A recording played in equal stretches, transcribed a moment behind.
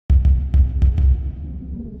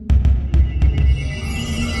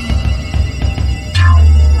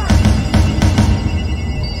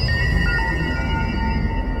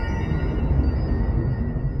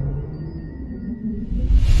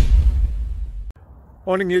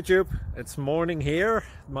Morning YouTube, it's morning here.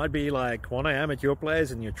 It might be like 1 a.m. at your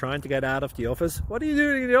place and you're trying to get out of the office. What are you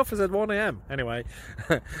doing in the office at 1 a.m.? Anyway,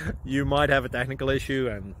 you might have a technical issue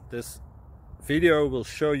and this video will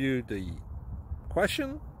show you the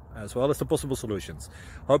question as well as the possible solutions.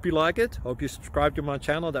 Hope you like it, hope you subscribe to my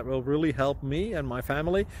channel. That will really help me and my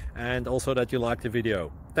family, and also that you like the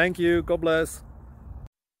video. Thank you, God bless.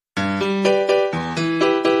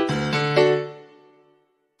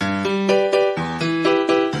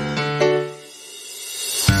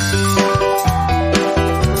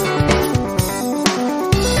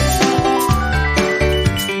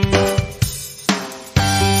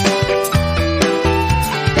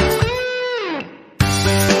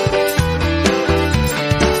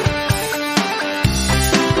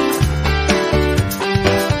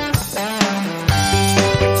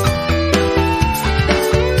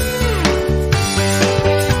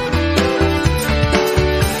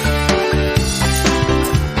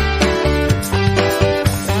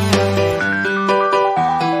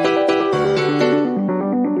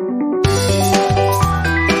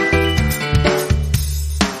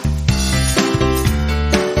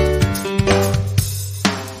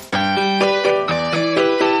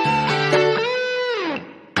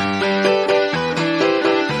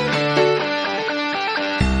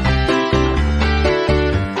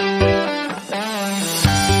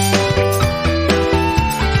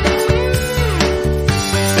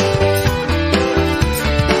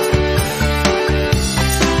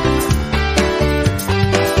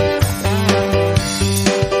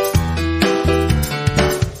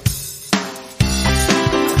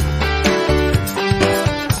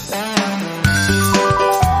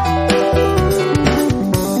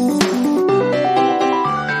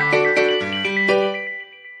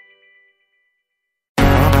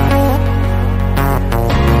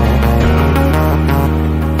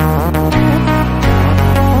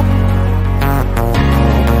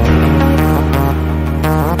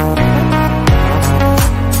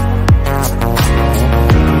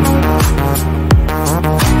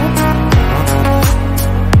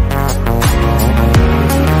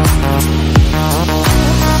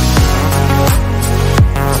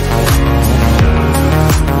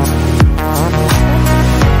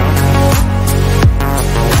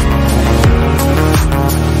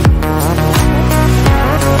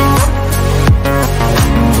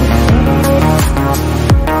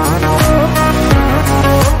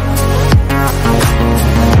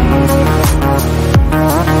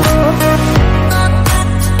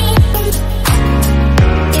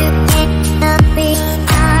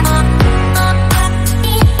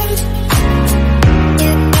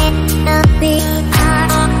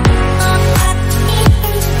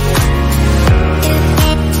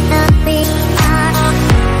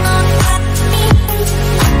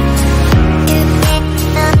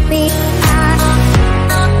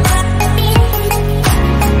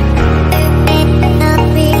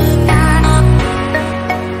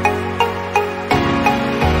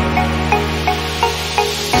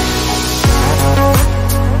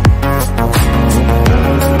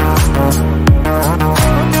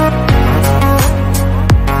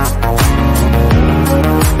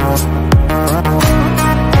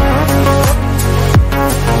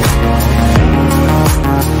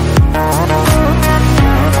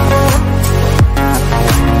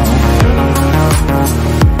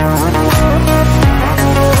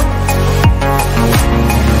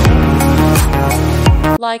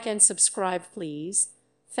 Like and subscribe, please.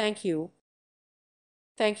 Thank you.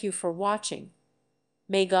 Thank you for watching.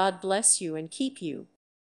 May God bless you and keep you.